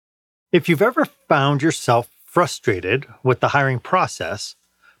If you've ever found yourself frustrated with the hiring process,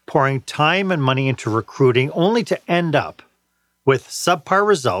 pouring time and money into recruiting only to end up with subpar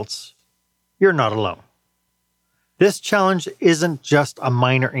results, you're not alone. This challenge isn't just a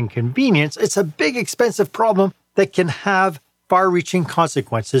minor inconvenience, it's a big, expensive problem that can have far-reaching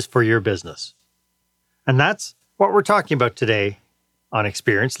consequences for your business. And that's what we're talking about today on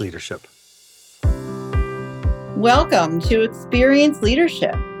Experienced Leadership. Welcome to Experienced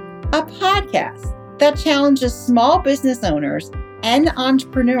Leadership, a podcast that challenges small business owners and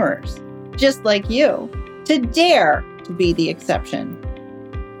entrepreneurs, just like you, to dare to be the exception.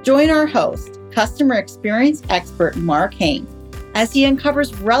 Join our host, customer experience expert Mark Hain, as he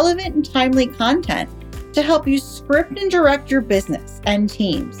uncovers relevant and timely content to help you script and direct your business and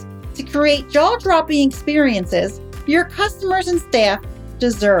teams to create jaw-dropping experiences your customers and staff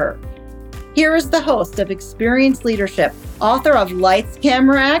deserve. Here is the host of Experienced Leadership, author of Lights,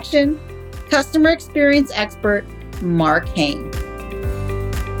 Camera, Action, customer experience expert, Mark Hain.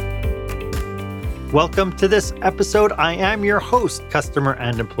 Welcome to this episode. I am your host, customer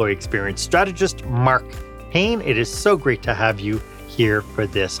and employee experience strategist, Mark Hain. It is so great to have you here for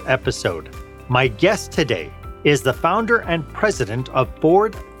this episode. My guest today is the founder and president of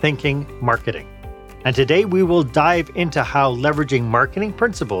Forward Thinking Marketing. And today we will dive into how leveraging marketing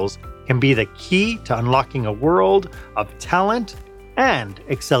principles can be the key to unlocking a world of talent and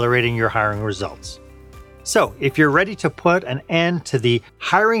accelerating your hiring results. So, if you're ready to put an end to the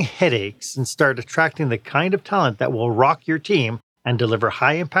hiring headaches and start attracting the kind of talent that will rock your team and deliver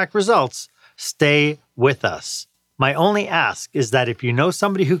high-impact results, stay with us. My only ask is that if you know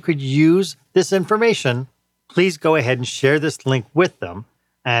somebody who could use this information, please go ahead and share this link with them.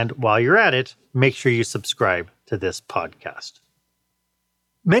 And while you're at it, make sure you subscribe to this podcast.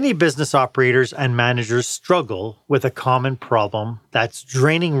 Many business operators and managers struggle with a common problem that's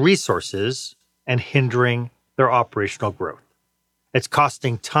draining resources and hindering their operational growth. It's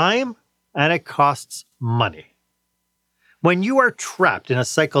costing time and it costs money. When you are trapped in a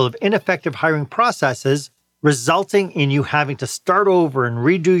cycle of ineffective hiring processes, resulting in you having to start over and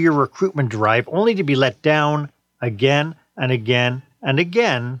redo your recruitment drive only to be let down again and again and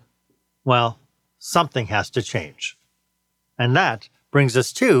again, well, something has to change. And that brings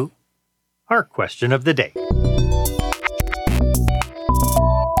us to our question of the day.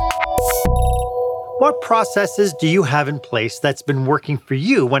 What processes do you have in place that's been working for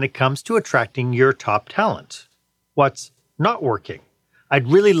you when it comes to attracting your top talent? What's not working? I'd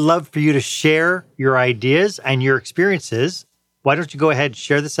really love for you to share your ideas and your experiences. Why don't you go ahead and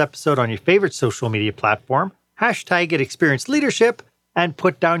share this episode on your favorite social media platform, hashtag it Experienced Leadership, and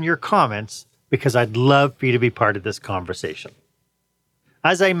put down your comments because I'd love for you to be part of this conversation.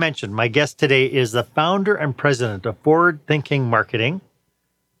 As I mentioned, my guest today is the founder and president of Forward Thinking Marketing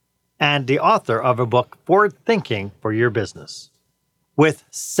and the author of a book, Forward Thinking for Your Business. With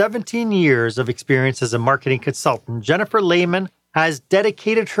 17 years of experience as a marketing consultant, Jennifer Layman has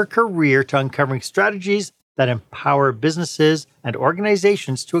dedicated her career to uncovering strategies that empower businesses and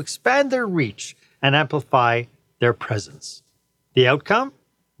organizations to expand their reach and amplify their presence. The outcome?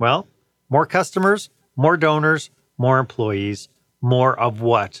 Well, more customers, more donors, more employees, more of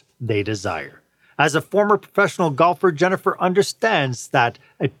what they desire. As a former professional golfer, Jennifer understands that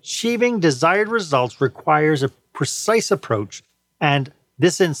achieving desired results requires a precise approach, and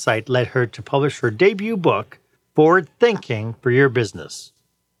this insight led her to publish her debut book, Forward Thinking for Your Business,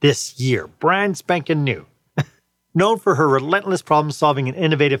 this year, brand spanking new. Known for her relentless problem-solving and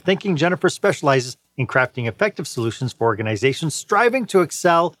innovative thinking, Jennifer specializes in crafting effective solutions for organizations striving to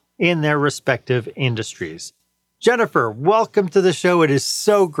excel in their respective industries. Jennifer, welcome to the show. It is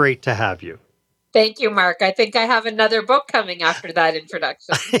so great to have you. Thank you, Mark. I think I have another book coming after that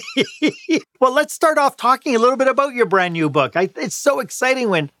introduction. Well, let's start off talking a little bit about your brand new book. It's so exciting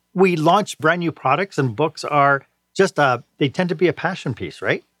when we launch brand new products, and books are just they tend to be a passion piece,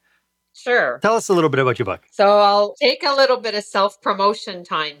 right? Sure. Tell us a little bit about your book. So I'll take a little bit of self-promotion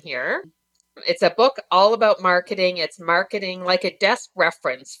time here. It's a book all about marketing. It's marketing like a desk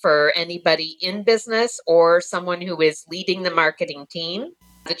reference for anybody in business or someone who is leading the marketing team.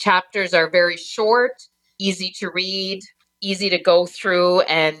 The chapters are very short, easy to read, easy to go through,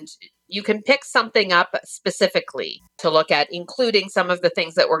 and you can pick something up specifically to look at, including some of the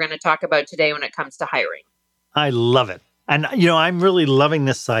things that we're going to talk about today when it comes to hiring. I love it. And, I'm really loving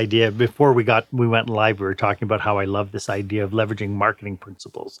this idea. Before we went live, we were talking about how I love this idea of leveraging marketing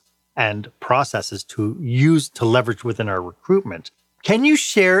principles and processes to use to leverage within our recruitment. Can you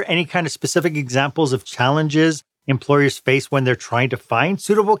share any kind of specific examples of challenges employers face when they're trying to find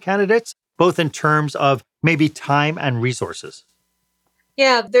suitable candidates, both in terms of maybe time and resources?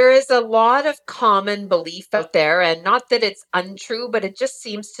 Yeah, there is a lot of common belief out there, and not that it's untrue, but it just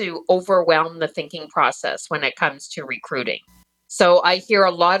seems to overwhelm the thinking process when it comes to recruiting. So I hear a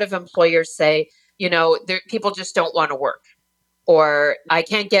lot of employers say, people just don't want to work, or I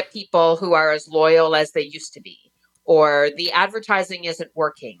can't get people who are as loyal as they used to be, or the advertising isn't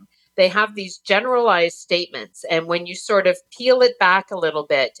working. They have these generalized statements. And when you sort of peel it back a little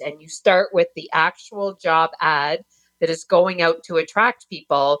bit and you start with the actual job ad that is going out to attract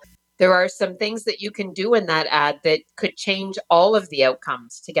people, there are some things that you can do in that ad that could change all of the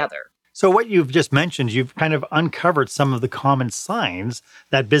outcomes together. So, what you've just mentioned, you've kind of uncovered some of the common signs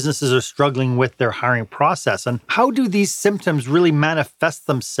that businesses are struggling with their hiring process. And how do these symptoms really manifest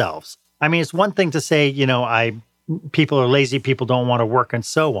themselves? I mean, it's one thing to say, people are lazy, people don't want to work, and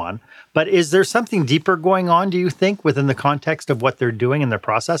so on. But is there something deeper going on, do you think, within the context of what they're doing in their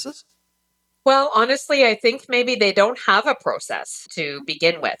processes? Well, honestly, I think maybe they don't have a process to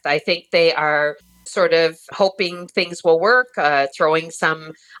begin with. I think they are sort of hoping things will work, throwing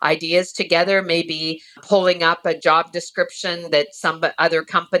some ideas together, maybe pulling up a job description that some other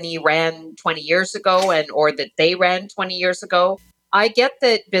company ran 20 years ago or that they ran 20 years ago. I get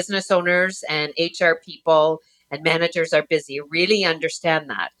that business owners and HR people and managers are busy, really understand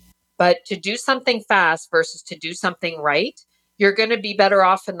that. But to do something fast versus to do something right, you're going to be better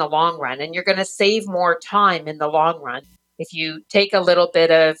off in the long run, and you're going to save more time in the long run if you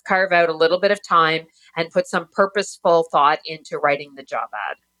carve out a little bit of time and put some purposeful thought into writing the job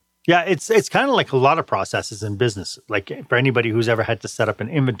ad. Yeah, it's kind of like a lot of processes in business. Like for anybody who's ever had to set up an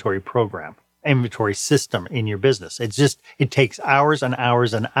inventory system in your business, it takes hours and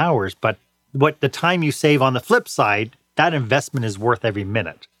hours and hours. But what the time you save on the flip side, that investment is worth every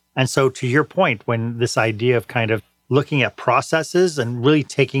minute. And so to your point, when this idea of kind of looking at processes and really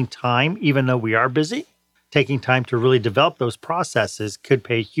taking time, even though we are busy, taking time to really develop those processes could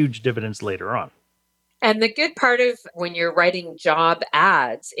pay huge dividends later on. And the good part of when you're writing job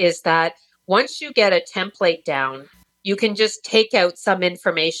ads is that once you get a template down, you can just take out some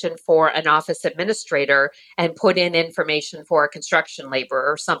information for an office administrator and put in information for a construction laborer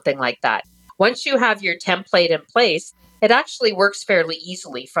or something like that. Once you have your template in place, it actually works fairly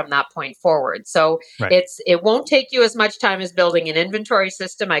easily from that point forward. So Right. it won't take you as much time as building an inventory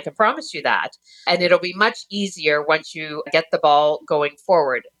system, I can promise you that. And it'll be much easier once you get the ball going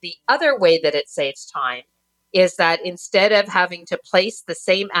forward. The other way that it saves time is that instead of having to place the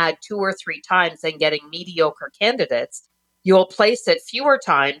same ad 2 or 3 times and getting mediocre candidates, you'll place it fewer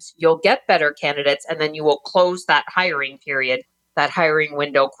times, you'll get better candidates, and then you will close that hiring period, that hiring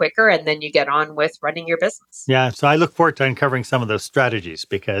window quicker, and then you get on with running your business. Yeah, so I look forward to uncovering some of those strategies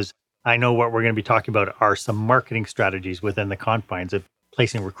because I know what we're going to be talking about are some marketing strategies within the confines of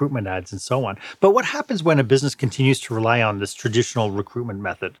placing recruitment ads and so on. But what happens when a business continues to rely on this traditional recruitment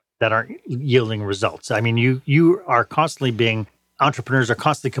method that aren't yielding results? I mean, you are constantly entrepreneurs are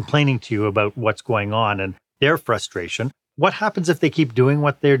constantly complaining to you about what's going on and their frustration. What happens if they keep doing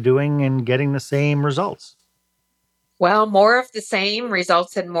what they're doing and getting the same results? Well, more of the same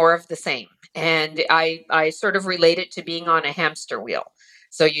results in more of the same. And I sort of relate it to being on a hamster wheel.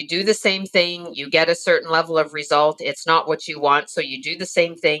 So you do the same thing, you get a certain level of result. It's not what you want. So you do the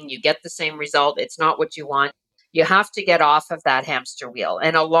same thing, you get the same result. It's not what you want. You have to get off of that hamster wheel.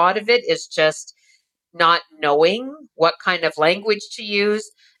 And a lot of it is just not knowing what kind of language to use,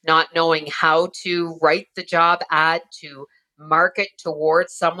 not knowing how to write the job ad to market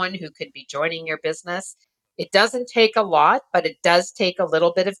towards someone who could be joining your business. It doesn't take a lot, but it does take a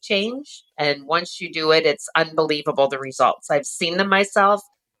little bit of change. And once you do it, it's unbelievable the results. I've seen them myself.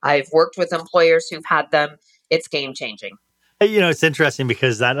 I've worked with employers who've had them. It's game changing. It's interesting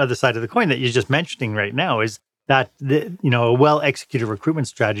because that other side of the coin that you're just mentioning right now is that a well-executed recruitment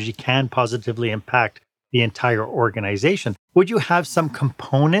strategy can positively impact the entire organization. Would you have some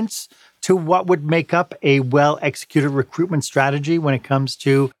components to what would make up a well-executed recruitment strategy when it comes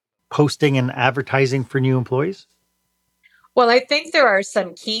to posting and advertising for new employees? Well, I think there are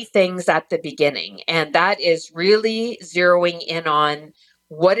some key things at the beginning, and that is really zeroing in on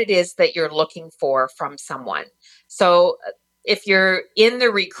what it is that you're looking for from someone. So, if you're in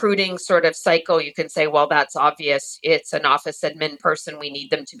the recruiting sort of cycle, you can say, well, that's obvious. It's an office admin person. We need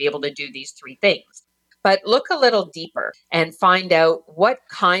them to be able to do these 3 things. But look a little deeper and find out what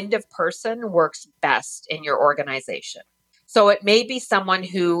kind of person works best in your organization. So it may be someone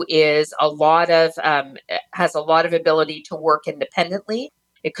who has a lot of ability to work independently.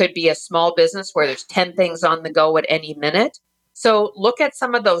 It could be a small business where there's 10 things on the go at any minute. So look at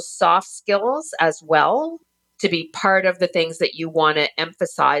some of those soft skills as well to be part of the things that you want to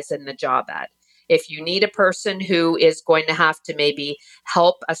emphasize in the job ad. If you need a person who is going to have to maybe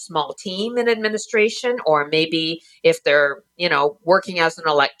help a small team in administration, or maybe if they're, working as an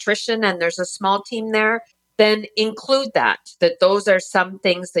electrician and there's a small team there, then include that those are some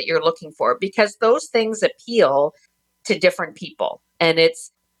things that you're looking for, because those things appeal to different people. And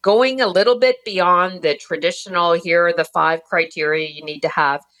it's going a little bit beyond the traditional, here are the 5 criteria you need to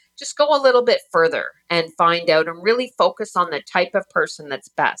have. Just go a little bit further and find out and really focus on the type of person that's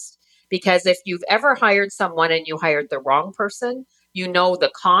best. Because if you've ever hired someone and you hired the wrong person, you know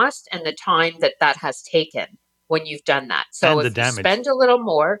the cost and the time that has taken when you've done that. So And the if you damage. spend a little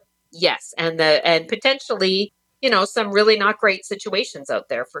more, yes, and potentially, some really not great situations out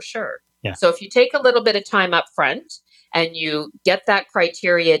there for sure. Yeah. So if you take a little bit of time up front and you get that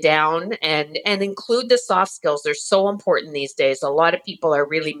criteria down and include the soft skills, they're so important these days. A lot of people are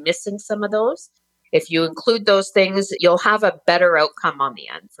really missing some of those. If you include those things, you'll have a better outcome on the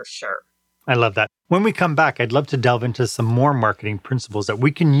end for sure. I love that. When we come back, I'd love to delve into some more marketing principles that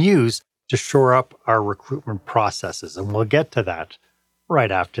we can use to shore up our recruitment processes. And we'll get to that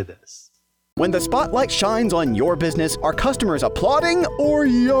right after this. When the spotlight shines on your business, are customers applauding or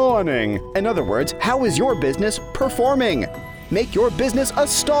yawning? In other words, how is your business performing? Make your business a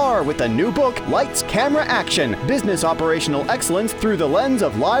star with the new book, Lights, Camera, Action, Business Operational Excellence Through the Lens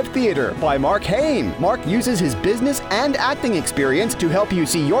of Live Theater by Mark Hain. Mark uses his business and acting experience to help you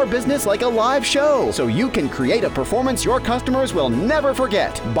see your business like a live show, so you can create a performance your customers will never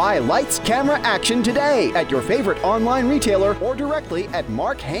forget. Buy Lights, Camera, Action today at your favorite online retailer or directly at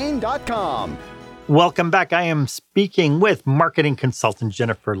markhain.com. Welcome back. I am speaking with marketing consultant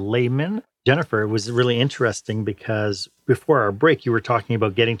Jennifer Layman. Jennifer, it was really interesting because before our break, you were talking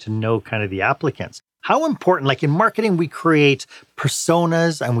about getting to know kind of the applicants. How important, like in marketing, we create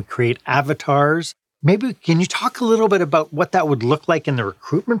personas and we create avatars. Maybe can you talk a little bit about what that would look like in the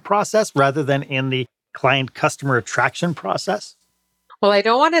recruitment process rather than in the client customer attraction process? Well, I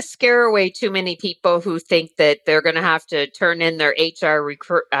don't want to scare away too many people who think that they're going to have to turn in their HR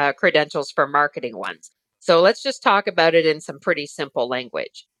credentials for marketing ones. So let's just talk about it in some pretty simple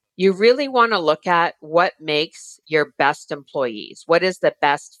language. You really want to look at what makes your best employees. What is the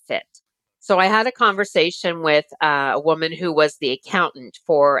best fit? So I had a conversation with a woman who was the accountant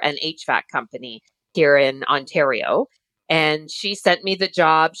for an HVAC company here in Ontario. And she sent me the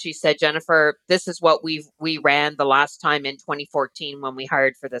job. She said, Jennifer, this is what we ran the last time in 2014 when we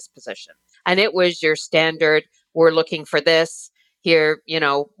hired for this position. And it was your standard, we're looking for this. Here,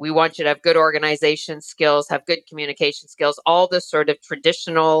 we want you to have good organization skills, have good communication skills, all the sort of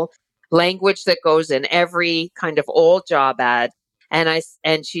traditional language that goes in every kind of old job ad. And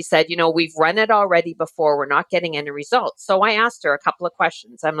she said, we've run it already before. We're not getting any results. So I asked her a couple of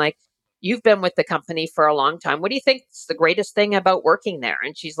questions. I'm like, you've been with the company for a long time. What do you think is the greatest thing about working there?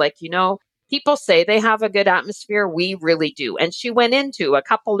 And she's like, people say they have a good atmosphere. We really do. And she went into a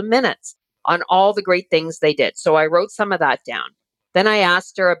couple of minutes on all the great things they did. So I wrote some of that down. Then I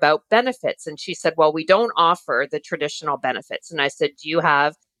asked her about benefits, and she said, well, we don't offer the traditional benefits. And I said, do you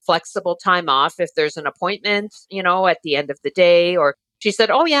have flexible time off if there's an appointment, at the end of the day? Or she said,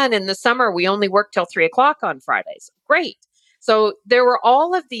 oh, yeah, and in the summer, we only work till 3:00 on Fridays. Great. So there were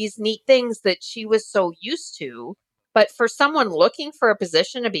all of these neat things that she was so used to. But for someone looking for a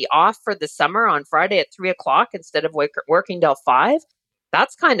position to be off for the summer on Friday at 3:00 instead of working till 5,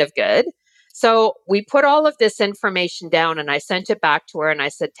 that's kind of good. So we put all of this information down and I sent it back to her and I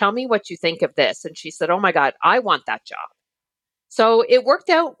said, tell me what you think of this. And she said, oh my God, I want that job. So it worked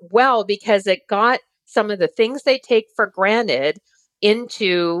out well because it got some of the things they take for granted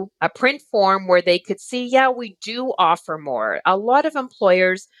into a print form where they could see, yeah, we do offer more. A lot of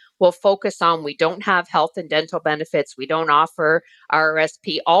employers will focus on, we don't have health and dental benefits, we don't offer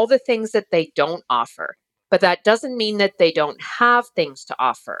RRSP, all the things that they don't offer. But that doesn't mean that they don't have things to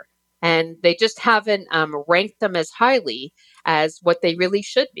offer. And they just haven't ranked them as highly as what they really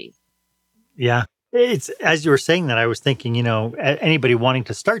should be. Yeah. It's as you were saying that, I was thinking, anybody wanting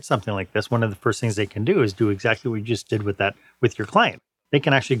to start something like this, one of the first things they can do is do exactly what you just did with your client. They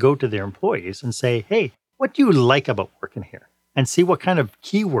can actually go to their employees and say, hey, what do you like about working here? And see what kind of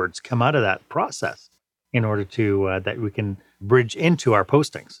keywords come out of that process in order to that we can bridge into our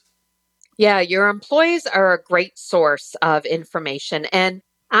postings. Yeah, your employees are a great source of information, and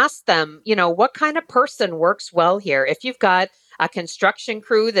ask them, what kind of person works well here? If you've got a construction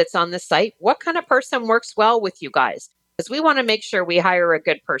crew that's on the site, what kind of person works well with you guys? Because we want to make sure we hire a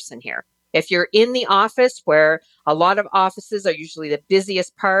good person here. If you're in the office, where a lot of offices are usually the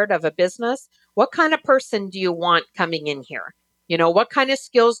busiest part of a business, what kind of person do you want coming in here? What kind of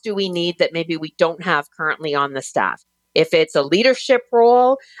skills do we need that maybe we don't have currently on the staff? If it's a leadership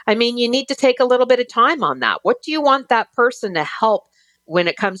role, I mean, you need to take a little bit of time on that. What do you want that person to help when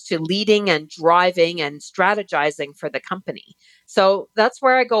it comes to leading and driving and strategizing for the company? So that's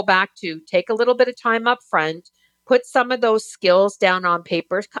where I go back to take a little bit of time up front, put some of those skills down on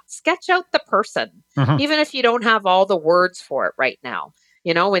paper, sketch out the person, Mhm. even if you don't have all the words for it right now.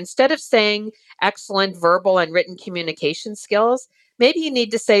 Instead of saying excellent verbal and written communication skills, maybe you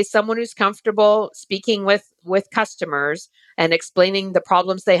need to say someone who's comfortable speaking with customers and explaining the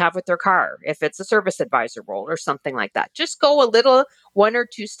problems they have with their car, if it's a service advisor role or something like that. Just go a little one or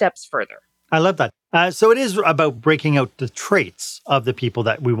two steps further. I love that. So it is about breaking out the traits of the people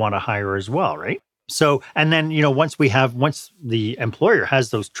that we want to hire as well, right? So, and then, once the employer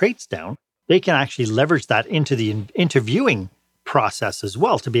has those traits down, they can actually leverage that into the interviewing process as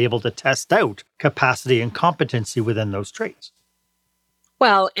well to be able to test out capacity and competency within those traits.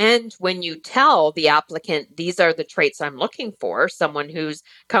 Well, and when you tell the applicant, these are the traits I'm looking for, someone who's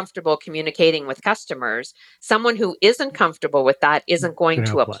comfortable communicating with customers, someone who isn't comfortable with that isn't going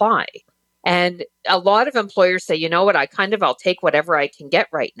Gonna to apply. apply. And a lot of employers say, you know what, I'll take whatever I can get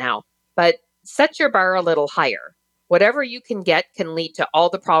right now, but set your bar a little higher. Whatever you can get can lead to all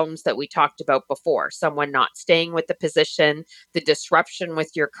the problems that we talked about before. Someone not staying with the position, the disruption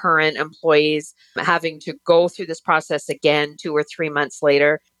with your current employees, having to go through this process again 2 or 3 months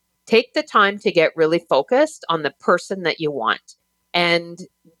later. Take the time to get really focused on the person that you want. And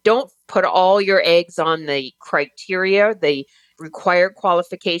don't put all your eggs on the criteria, the required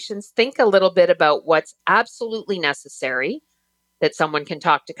qualifications. Think a little bit about what's absolutely necessary that someone can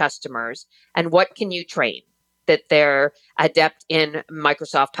talk to customers and what can you train that they're adept in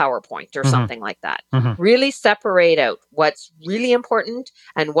Microsoft PowerPoint or Mhm. something like that. Mhm. Really separate out what's really important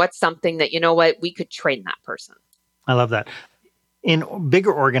and what's something that, we could train that person. I love that. In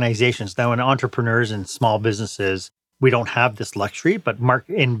bigger organizations, now in entrepreneurs and small businesses, we don't have this luxury, but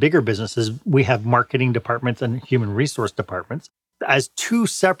in bigger businesses, we have marketing departments and human resource departments as two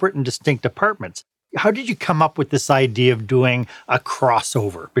separate and distinct departments. How did you come up with this idea of doing a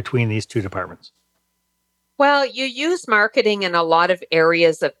crossover between these two departments? Well, you use marketing in a lot of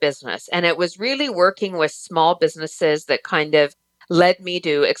areas of business, and it was really working with small businesses that kind of led me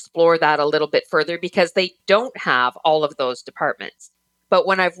to explore that a little bit further because they don't have all of those departments. But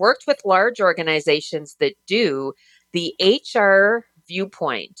when I've worked with large organizations that do, the HR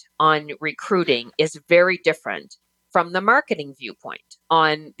viewpoint on recruiting is very different from the marketing viewpoint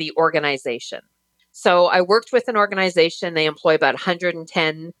on the organization. So I worked with an organization, they employ about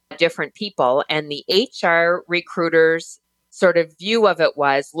 110 different people, and the HR recruiters sort of view of it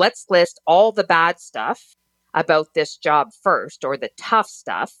was let's list all the bad stuff about this job first, or the tough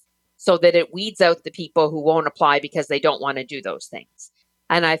stuff, so that it weeds out the people who won't apply because they don't want to do those things.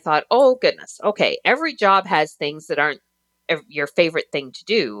 And I thought, oh goodness, okay, every job has things that aren't your favorite thing to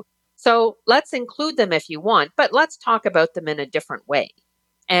do. So let's include them if you want, but let's talk about them in a different way.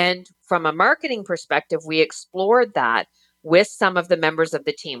 And from a marketing perspective, we explored that with some of the members of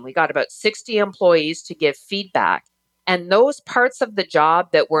the team. We got about 60 employees to give feedback. And those parts of the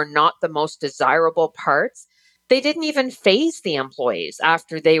job that were not the most desirable parts, they didn't even phase the employees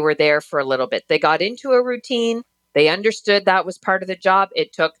after they were there for a little bit. They got into a routine. They understood that was part of the job.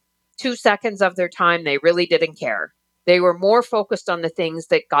 It took 2 seconds of their time. They really didn't care. They were more focused on the things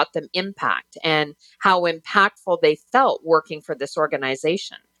that got them impact and how impactful they felt working for this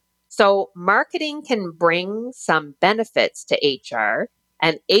organization. So, marketing can bring some benefits to HR,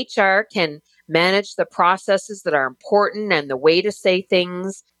 and HR can manage the processes that are important and the way to say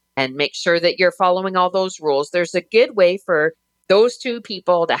things and make sure that you're following all those rules. There's a good way for those two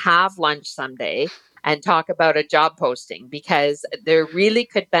people to have lunch someday and talk about a job posting because there really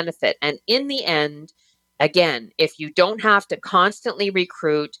could benefit. And in the end, again, if you don't have to constantly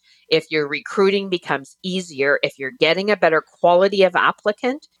recruit, if your recruiting becomes easier, if you're getting a better quality of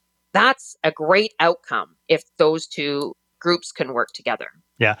applicant, that's a great outcome if those two groups can work together.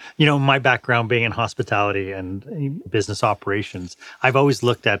 Yeah. My background being in hospitality and business operations, I've always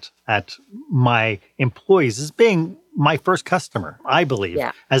looked at my employees as being my first customer. I believe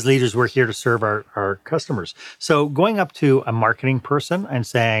Yeah. as leaders, we're here to serve our customers. So going up to a marketing person and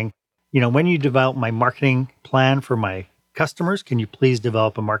saying, when you develop my marketing plan for my customers, can you please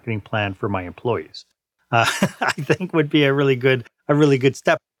develop a marketing plan for my employees? I think would be a really good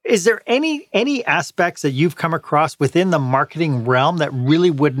step. Is there any aspects that you've come across within the marketing realm that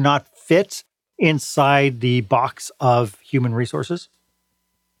really would not fit inside the box of human resources?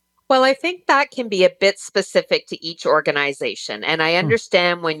 Well, I think that can be a bit specific to each organization. And I Hmm.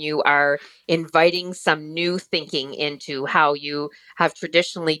 understand when you are inviting some new thinking into how you have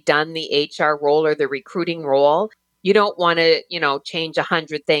traditionally done the HR role or the recruiting role. You don't want to, change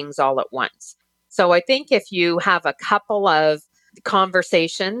 100 things all at once. So I think if you have a couple of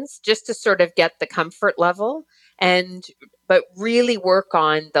conversations just to sort of get the comfort level but really work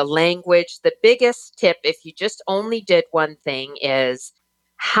on the language. The biggest tip, if you just only did one thing, is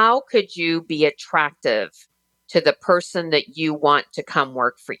how could you be attractive to the person that you want to come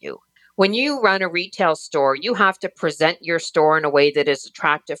work for you? When you run a retail store, you have to present your store in a way that is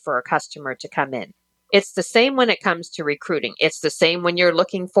attractive for a customer to come in. It's the same when it comes to recruiting. It's the same when you're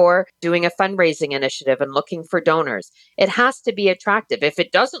looking for doing a fundraising initiative and looking for donors. It has to be attractive. If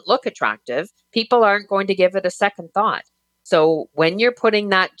it doesn't look attractive, people aren't going to give it a second thought. So when you're putting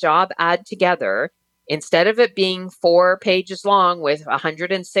that job ad together, instead of it being 4 pages long with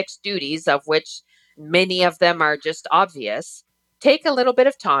 106 duties, of which many of them are just obvious, take a little bit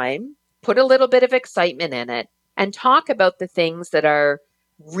of time, put a little bit of excitement in it, and talk about the things that are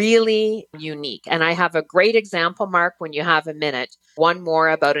really unique. And I have a great example, Mark, when you have a minute, one more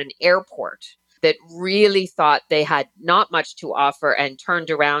about an airport that really thought they had not much to offer and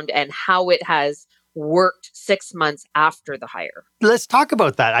turned around, and how it has worked 6 months after the hire. Let's talk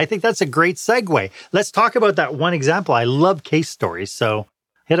about that. I think that's a great segue. Let's talk about that one example. I love case stories, so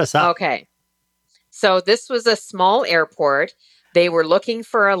hit us up. Okay. So this was a small airport. They were looking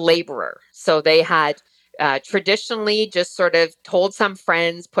for a laborer. So they had traditionally just sort of told some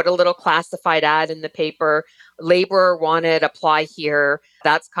friends, put a little classified ad in the paper, laborer wanted, apply here.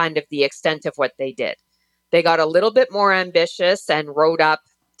 That's kind of the extent of what they did. They got a little bit more ambitious and wrote up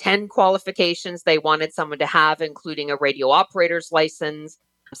 10 qualifications they wanted someone to have, including a radio operator's license,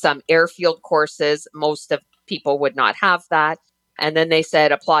 some airfield courses. Most of people would not have that. And then they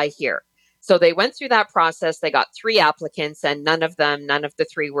said, apply here. So they went through that process. They got 3 applicants, and none of the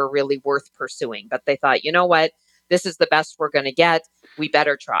 3 were really worth pursuing. But they thought, you know what, this is the best we're going to get. We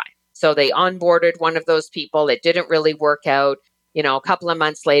better try. So they onboarded one of those people. It didn't really work out. A couple of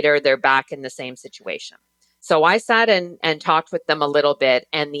months later, they're back in the same situation. So I sat and talked with them a little bit.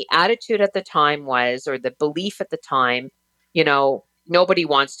 And the attitude at the time was, or the belief at the time, nobody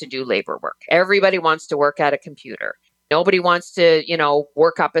wants to do labor work. Everybody wants to work at a computer. Nobody wants to,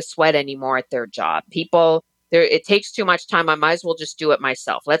 work up a sweat anymore at their job. It takes too much time. I might as well just do it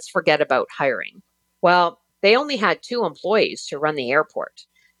myself. Let's forget about hiring. Well, they only had 2 employees to run the airport.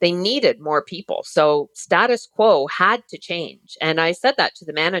 They needed more people. So status quo had to change. And I said that to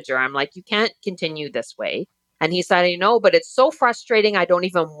the manager. I'm like, you can't continue this way. And he said, I know, but it's so frustrating. I don't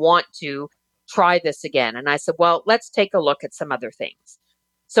even want to try this again. And I said, well, let's take a look at some other things.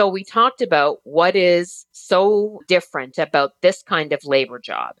 So we talked about what is so different about this kind of labor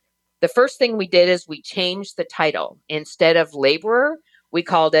job. The first thing we did is we changed the title. Instead of laborer, we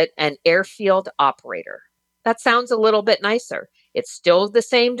called it an airfield operator. That sounds a little bit nicer. It's still the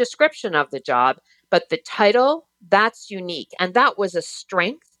same description of the job, but the title, that's unique. And that was a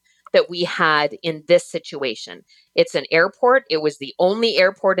strength that we had in this situation. It's an airport. It was the only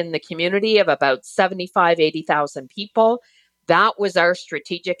airport in the community of about 80,000 people. That was our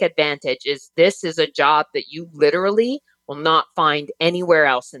strategic advantage. This is a job that you literally will not find anywhere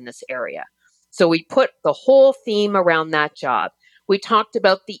else in this area. So we put the whole theme around that job. We talked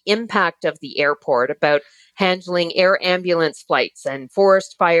about the impact of the airport, about handling air ambulance flights and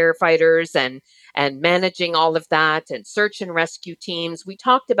forest firefighters and managing all of that, and search and rescue teams. We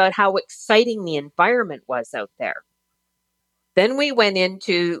talked about how exciting the environment was out there. Then we went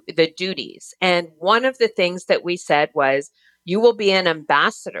into the duties. And one of the things that we said was, you will be an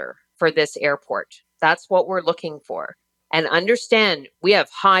ambassador for this airport. That's what we're looking for. And understand, we have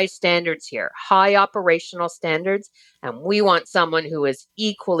high standards here, high operational standards, and we want someone who is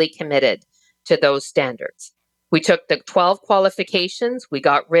equally committed to those standards. We took the 12 qualifications, we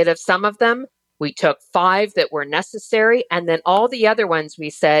got rid of some of them, we took 5 that were necessary, and then all the other ones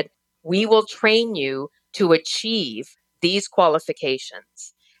we said, we will train you to achieve these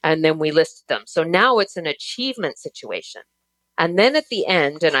qualifications. And then we listed them. So now it's an achievement situation. And then at the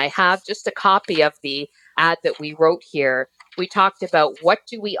end, and I have just a copy of the ad that we wrote here, we talked about what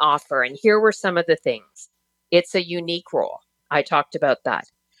do we offer, and here were some of the things. It's a unique role. I talked about that.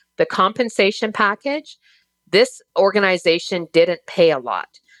 The compensation package, this organization didn't pay a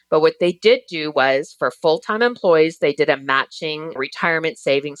lot, but what they did do was for full-time employees, they did a matching retirement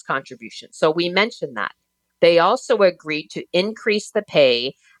savings contribution. So we mentioned that. They also agreed to increase the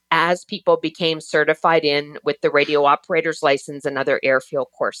pay as people became certified in with the radio operator's license and other airfield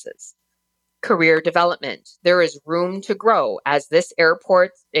courses. Career development. There is room to grow. As this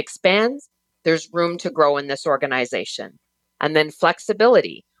airport expands, there's room to grow in this organization. And then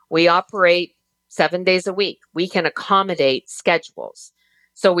flexibility. We operate 7 days a week. We can accommodate schedules.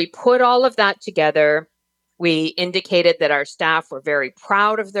 So we put all of that together. We indicated that our staff were very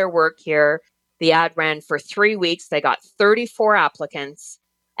proud of their work here. The ad ran for 3 weeks. They got 34 applicants,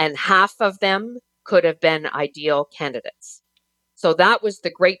 and half of them could have been ideal candidates. So that was the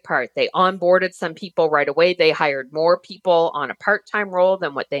great part. They onboarded some people right away. They hired more people on a part-time role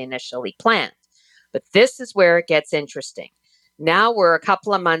than what they initially planned. But this is where it gets interesting. Now we're a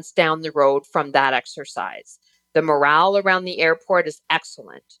couple of months down the road from that exercise. The morale around the airport is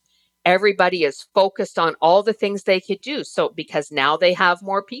excellent. Everybody is focused on all the things they could do. So because now they have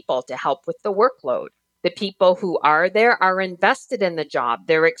more people to help with the workload. The people who are there are invested in the job.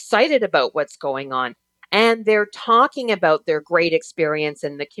 They're excited about what's going on. And they're talking about their great experience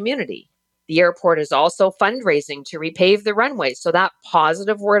in the community. The airport is also fundraising to repave the runway. So that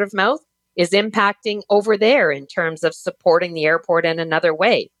positive word of mouth is impacting over there in terms of supporting the airport in another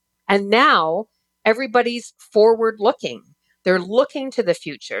way. And now everybody's forward looking. They're looking to the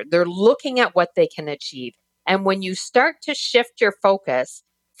future. They're looking at what they can achieve. And when you start to shift your focus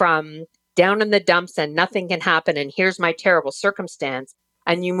from down in the dumps and nothing can happen and here's my terrible circumstance,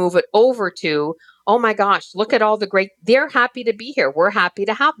 and you move it over to, oh my gosh, look at all the great, they're happy to be here. We're happy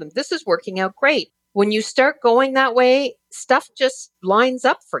to have them. This is working out great. When you start going that way, stuff just lines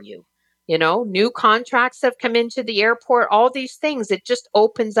up for you. You know, new contracts have come into the airport, all these things. It just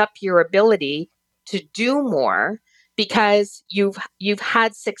opens up your ability to do more because you've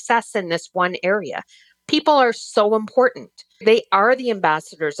had success in this one area. People are so important. They are the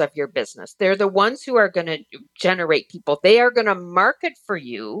ambassadors of your business. They're the ones who are going to generate people. They are going to market for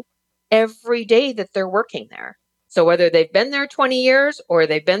you every day that they're working there. So whether they've been there 20 years or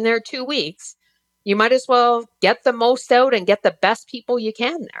they've been there 2 weeks, you might as well get the most out and get the best people you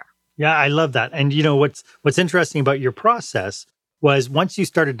can there. Yeah, I love that. And you know what's interesting about your process was once you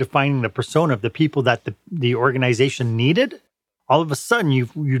started defining the persona of the people that the organization needed, all of a sudden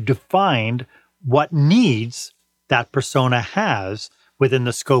you defined what needs that persona has within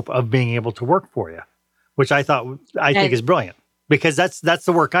the scope of being able to work for you, which I think is brilliant because that's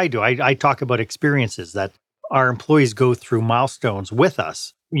the work I do. I talk about experiences that our employees go through milestones with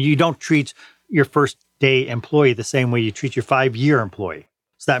us. You don't treat your first day employee the same way you treat your 5-year employee.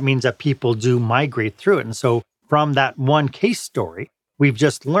 So that means that people do migrate through it. And so from that one case story, we've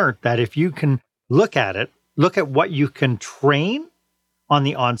just learned that if you can look at what you can train on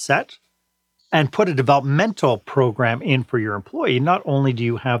the onset and put a developmental program in for your employee, not only do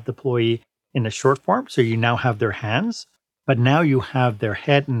you have the employee in the short form, so you now have their hands, but now you have their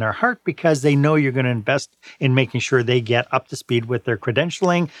head and their heart because they know you're going to invest in making sure they get up to speed with their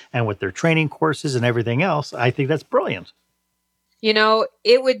credentialing and with their training courses and everything else. I think that's brilliant. You know,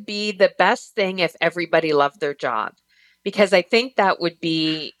 it would be the best thing if everybody loved their job, because I think I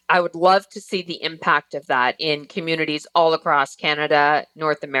would love to see the impact of that in communities all across Canada,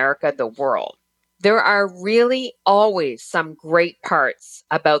 North America, the world. There are really always some great parts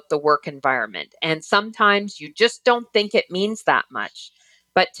about the work environment, and sometimes you just don't think it means that much.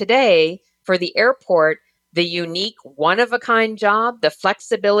 But today, for the airport, the unique one-of-a-kind job, the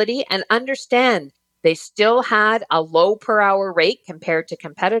flexibility, and understand they still had a low per hour rate compared to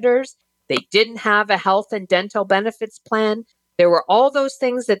competitors. They didn't have a health and dental benefits plan. There were all those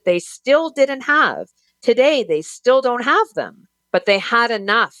things that they still didn't have. Today, they still don't have them, but they had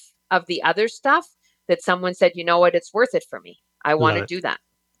enough of the other stuff that someone said, you know what, it's worth it for me. I want to do that.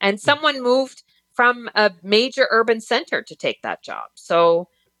 And someone moved from a major urban center to take that job. So,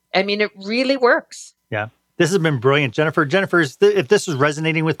 I mean, it really works. Yeah. This has been brilliant, Jennifer. Jennifer, if this is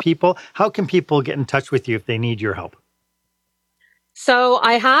resonating with people, how can people get in touch with you if they need your help? So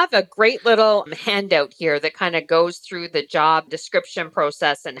I have a great little handout here that kind of goes through the job description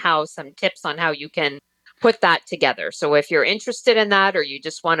process and some tips on how you can put that together. So if you're interested in that or you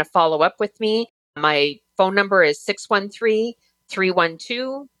just want to follow up with me, my phone number is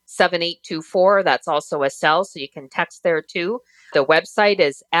 613-312-7824. That's also a cell, so you can text there too. The website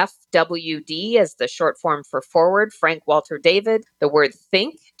is FWD as the short form for forward, Frank Walter David, the word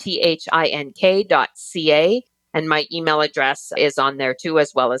think, THINK.ca. And my email address is on there too,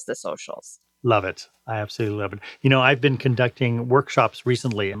 as well as the socials. Love it. I absolutely love it. You know, I've been conducting workshops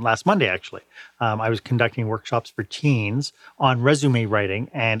recently, and last Monday, actually, I was conducting workshops for teens on resume writing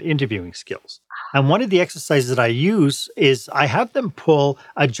and interviewing skills. And one of the exercises that I use is I have them pull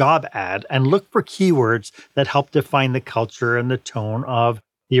a job ad and look for keywords that help define the culture and the tone of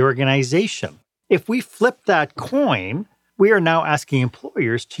the organization. If we flip that coin, we are now asking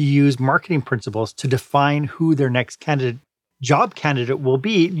employers to use marketing principles to define who their next job candidate will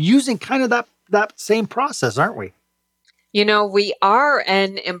be using kind of that same process, aren't we? You know, we are,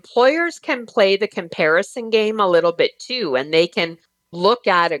 and employers can play the comparison game a little bit too, and they can look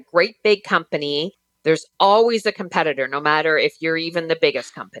at a great big company There's always a competitor, no matter if you're even the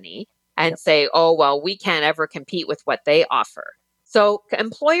biggest company, and say, oh, well, we can't ever compete with what they offer. So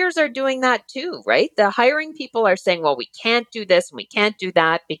employers are doing that too, right? The hiring people are saying, well, we can't do this and we can't do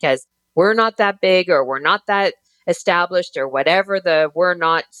that because we're not that big or we're not that established or whatever the we're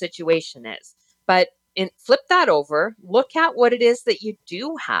not situation is. But flip that over, look at what it is that you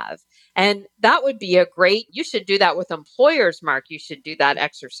do have. And that would be you should do that with employers, Mark. You should do that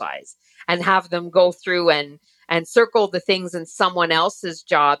exercise and have them go through and circle the things in someone else's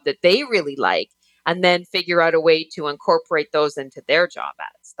job that they really like, and then figure out a way to incorporate those into their job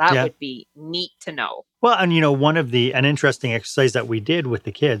ads. That would be neat to know. Well, and an interesting exercise that we did with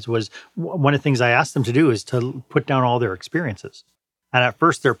the kids was one of the things I asked them to do is to put down all their experiences. And at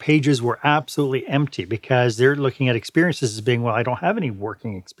first their pages were absolutely empty because they're looking at experiences as being, well, I don't have any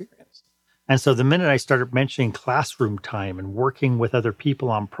working experience. And so the minute I started mentioning classroom time and working with other people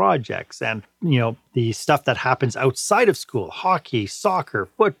on projects and, the stuff that happens outside of school, hockey, soccer,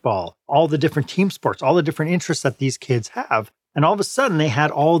 football, all the different team sports, all the different interests that these kids have. And all of a sudden they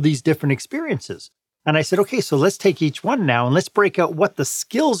had all these different experiences. And I said, okay, so let's take each one now and let's break out what the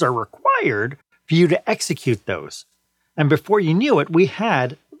skills are required for you to execute those. And before you knew it, we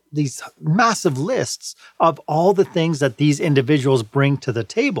had these massive lists of all the things that these individuals bring to the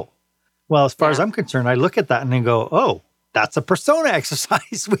table. Well, as far as I'm concerned, I look at that and then go, oh, that's a persona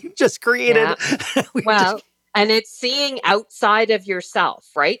exercise we've just created. Yeah. And it's seeing outside of yourself,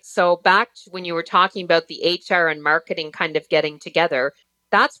 right? So back to when you were talking about the HR and marketing kind of getting together,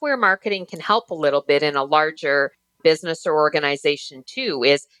 that's where marketing can help a little bit in a larger business or organization too,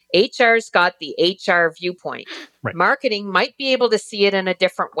 is HR's got the HR viewpoint. Right. Marketing might be able to see it in a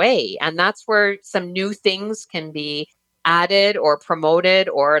different way. And that's where some new things can be added or promoted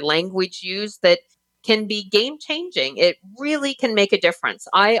or language used that can be game changing. It really can make a difference.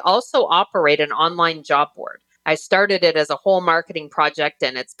 I also operate an online job board. I started it as a whole marketing project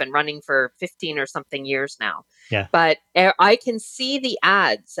and it's been running for 15 or something years now. Yeah. But I can see the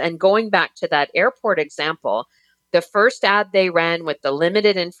ads, and going back to that airport example, the first ad they ran with the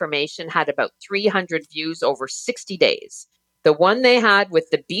limited information had about 300 views over 60 days. The one they had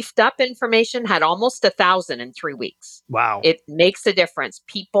with the beefed up information had almost 1,000 in 3 weeks. Wow. It makes a difference.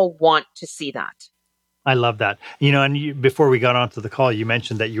 People want to see that. I love that. Before we got onto the call, you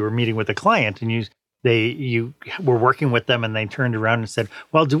mentioned that you were meeting with a client and you were working with them and they turned around and said,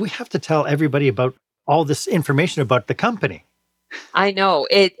 well, do we have to tell everybody about all this information about the company? I know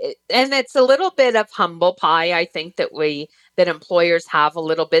it, and it's a little bit of humble pie. I think that employers have a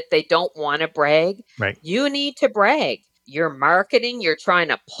little bit. They don't want to brag. Right. You need to brag. You're marketing. You're trying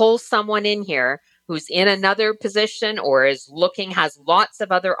to pull someone in here who's in another position or has lots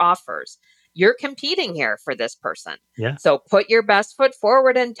of other offers. You're competing here for this person. Yeah. So put your best foot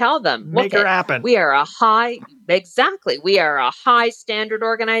forward and tell them, make her happen. We are a high standard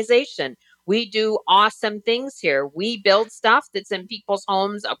organization. We do awesome things here. We build stuff that's in people's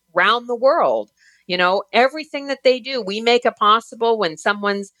homes around the world. Everything that they do, we make it possible. When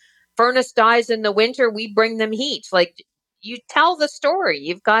someone's furnace dies in the winter, we bring them heat. Like, you tell the story.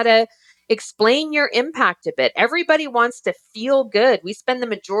 You've got to explain your impact a bit. Everybody wants to feel good. We spend the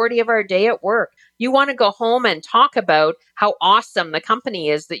majority of our day at work. You want to go home and talk about how awesome the company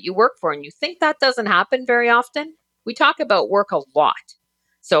is that you work for. And you think that doesn't happen very often? We talk about work a lot.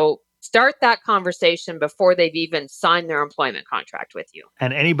 So start that conversation before they've even signed their employment contract with you.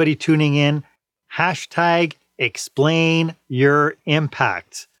 And anybody tuning in, #explain your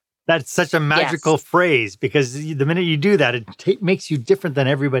impact. That's such a magical phrase, because the minute you do that, it makes you different than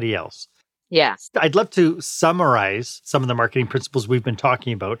everybody else. Yes. I'd love to summarize some of the marketing principles we've been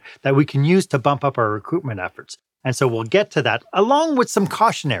talking about that we can use to bump up our recruitment efforts. And so we'll get to that along with some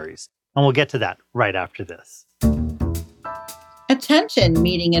cautionaries, and we'll get to that right after this. Attention,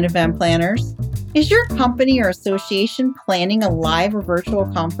 meeting and event planners. Is your company or association planning a live or virtual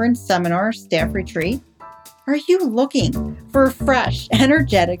conference, seminar, or staff retreat? Are you looking for a fresh,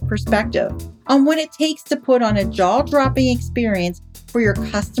 energetic perspective on what it takes to put on a jaw-dropping experience for your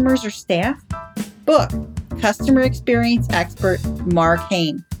customers or staff? Book customer experience expert Mark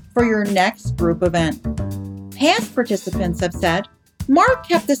Hain for your next group event. Past participants have said, Mark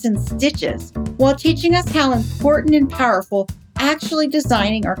kept us in stitches while teaching us how important and powerful actually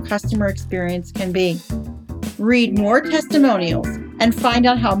designing our customer experience can be. Read more testimonials and find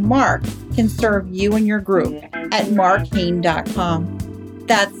out how Mark can serve you and your group at markhain.com.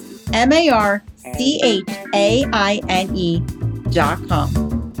 That's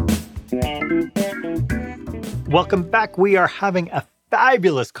markhaine.com. Welcome back. We are having a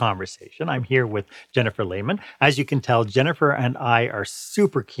fabulous conversation. I'm here with Jennifer Layman. As you can tell, Jennifer and I are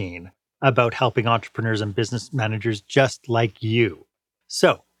super keen about helping entrepreneurs and business managers just like you.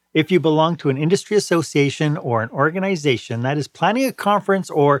 So, if you belong to an industry association or an organization that is planning a conference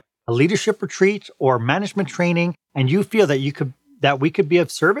or a leadership retreat or management training, and you feel that we could be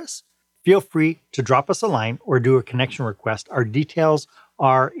of service, feel free to drop us a line or do a connection request. Our details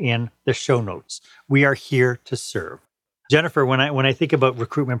are in the show notes. We are here to serve. Jennifer, when I think about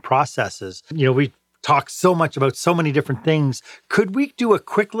recruitment processes, we talk so much about so many different things. Could we do a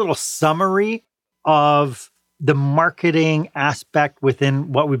quick little summary of the marketing aspect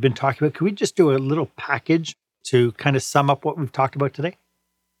within what we've been talking about? Could we just do a little package to kind of sum up what we've talked about today?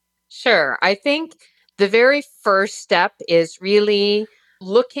 Sure. I think the very first step is really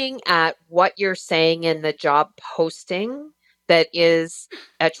looking at what you're saying in the job posting that is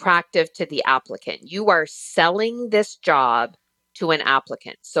attractive to the applicant. You are selling this job to an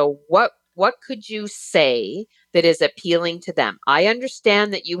applicant. So what could you say that is appealing to them? I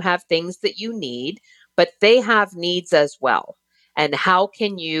understand that you have things that you need, but they have needs as well. And how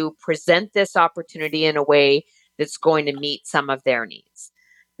can you present this opportunity in a way that's going to meet some of their needs?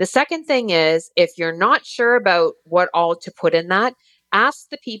 The second thing is, if you're not sure about what all to put in that, ask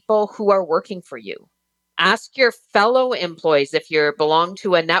the people who are working for you. Ask your fellow employees if you belong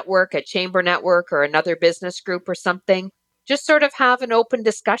to a network, a chamber network, or another business group or something. Just sort of have an open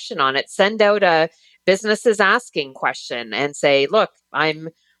discussion on it. Send out a businesses asking question and say, look, I'm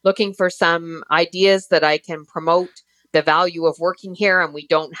looking for some ideas that I can promote the value of working here, and we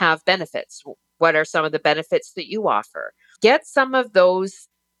don't have benefits. What are some of the benefits that you offer? Get some of those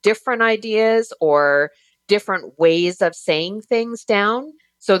different ideas or different ways of saying things down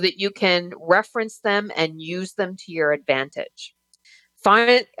so that you can reference them and use them to your advantage.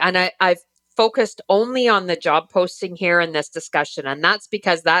 I've focused only on the job posting here in this discussion, and that's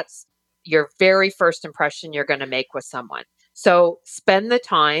because that's your very first impression you're going to make with someone. So spend the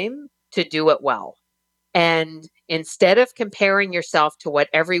time to do it well. And instead of comparing yourself to what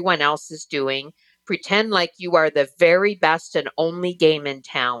everyone else is doing, pretend like you are the very best and only game in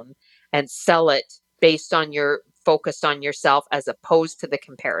town and sell it based on your focused on yourself as opposed to the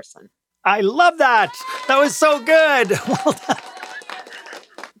comparison. I love that. That was so good.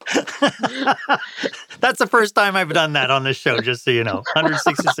 That's the first time I've done that on this show, just so you know.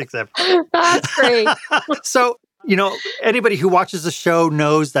 166 episodes. That's great. So, anybody who watches the show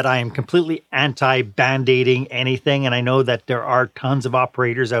knows that I am completely anti-band-aiding anything. And I know that there are tons of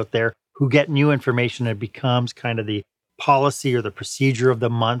operators out there who get new information and it becomes kind of the policy or the procedure of the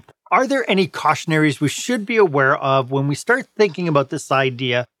month. Are there any cautionaries we should be aware of when we start thinking about this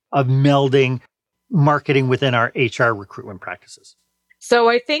idea of melding marketing within our HR recruitment practices? So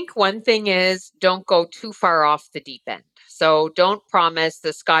I think one thing is don't go too far off the deep end. So don't promise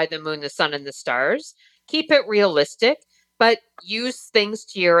the sky, the moon, the sun, and the stars. Keep it realistic, but use things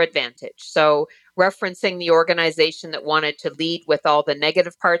to your advantage. So referencing the organization that wanted to lead with all the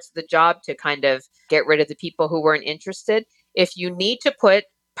negative parts of the job to kind of get rid of the people who weren't interested. If you need to put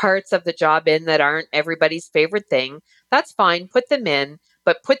parts of the job in that aren't everybody's favorite thing, that's fine. Put them in,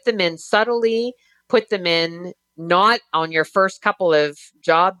 but put them in subtly, put them in not on your first couple of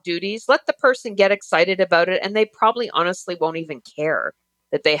job duties. Let the person get excited about it, and they probably honestly won't even care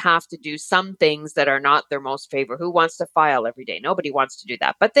that they have to do some things that are not their most favorite. Who wants to file every day? Nobody wants to do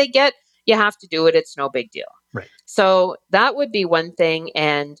that, but they get, you have to do it. It's no big deal. Right. So that would be one thing.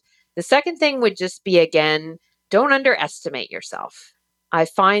 And the second thing would just be, again, don't underestimate yourself. I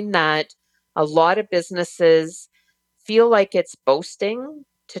find that a lot of businesses feel like it's boasting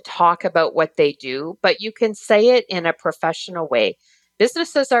to talk about what they do, but you can say it in a professional way.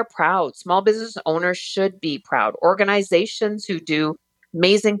 Businesses are proud. Small business owners should be proud. Organizations who do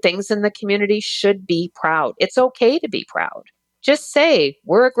amazing things in the community should be proud. It's okay to be proud. Just say,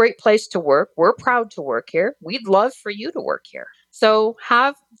 we're a great place to work. We're proud to work here. We'd love for you to work here. So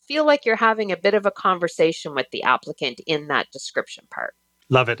feel like you're having a bit of a conversation with the applicant in that description part.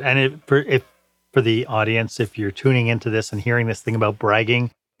 Love it. And for the audience, if you're tuning into this and hearing this thing about bragging,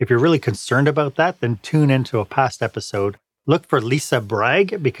 if you're really concerned about that, then tune into a past episode. Look for Lisa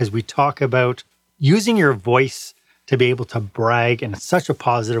Bragg, because we talk about using your voice to be able to brag in such a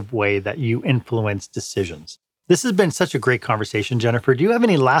positive way that you influence decisions. This has been such a great conversation, Jennifer. Do you have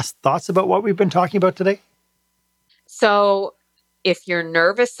any last thoughts about what we've been talking about today? So if you're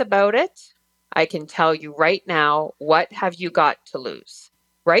nervous about it, I can tell you right now, what have you got to lose?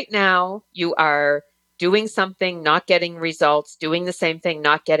 Right now, you are doing something, not getting results, doing the same thing,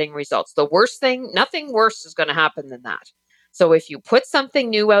 not getting results. The worst thing, nothing worse is going to happen than that. So if you put something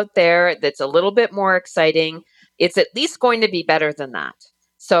new out there that's a little bit more exciting, it's at least going to be better than that.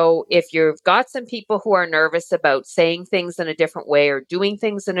 So if you've got some people who are nervous about saying things in a different way or doing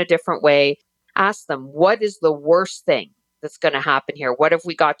things in a different way, ask them, what is the worst thing that's going to happen here? What have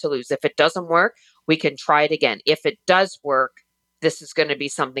we got to lose? If it doesn't work, we can try it again. If it does work, this is going to be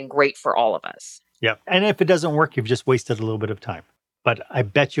something great for all of us. Yeah. And if it doesn't work, you've just wasted a little bit of time. But I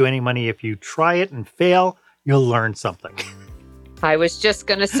bet you any money, if you try it and fail, you'll learn something. I was just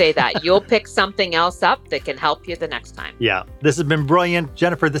going to say that. You'll pick something else up that can help you the next time. Yeah. This has been brilliant.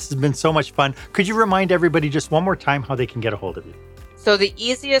 Jennifer, this has been so much fun. Could you remind everybody just one more time how they can get a hold of you? So the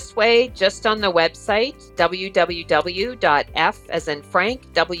easiest way, just on the website, www.f as in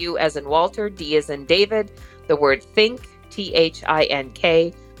Frank, W as in Walter, D as in David, the word think,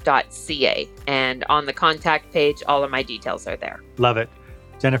 THINK.ca. And on the contact page, all of my details are there. Love it.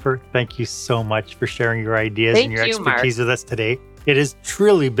 Jennifer, thank you so much for sharing your ideas and your expertise with us today. It has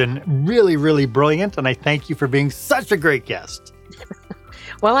truly been really, really brilliant. And I thank you for being such a great guest.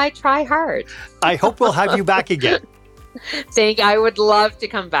 Well, I try hard. I hope we'll have you back again. I would love to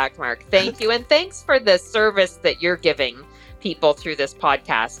come back, Mark. Thank you. And thanks for the service that you're giving people through this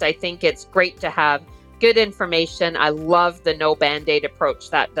podcast. I think it's great to have good information. I love the no Band-Aid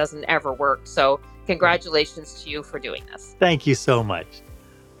approach. That doesn't ever work. So congratulations to you for doing this. Thank you so much.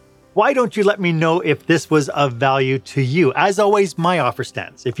 Why don't you let me know if this was of value to you? As always, my offer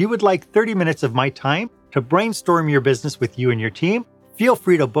stands. If you would like 30 minutes of my time to brainstorm your business with you and your team, feel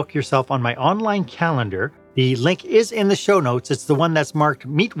free to book yourself on my online calendar. The link is in the show notes. It's the one that's marked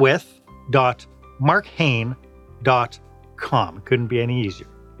meetwith.markhain.com. Couldn't be any easier.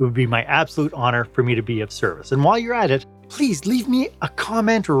 It would be my absolute honor for me to be of service. And while you're at it, please leave me a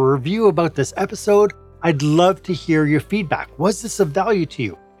comment or a review about this episode. I'd love to hear your feedback. Was this of value to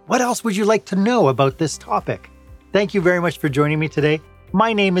you? What else would you like to know about this topic? Thank you very much for joining me today.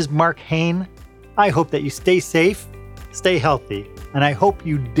 My name is Mark Hain. I hope that you stay safe, stay healthy, and I hope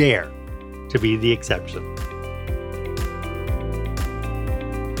you dare to be the exception.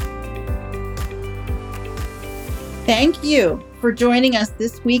 Thank you for joining us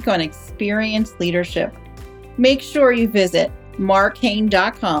this week on Experience Leadership. Make sure you visit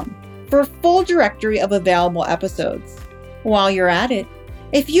markhain.com for a full directory of available episodes. While you're at it,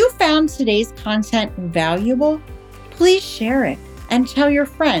 if you found today's content valuable, please share it and tell your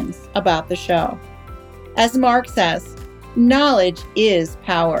friends about the show. As Mark says, knowledge is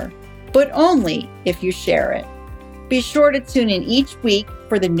power, but only if you share it. Be sure to tune in each week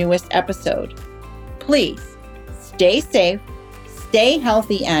for the newest episode. Please stay safe, stay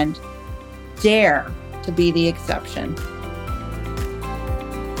healthy, and dare to be the exception.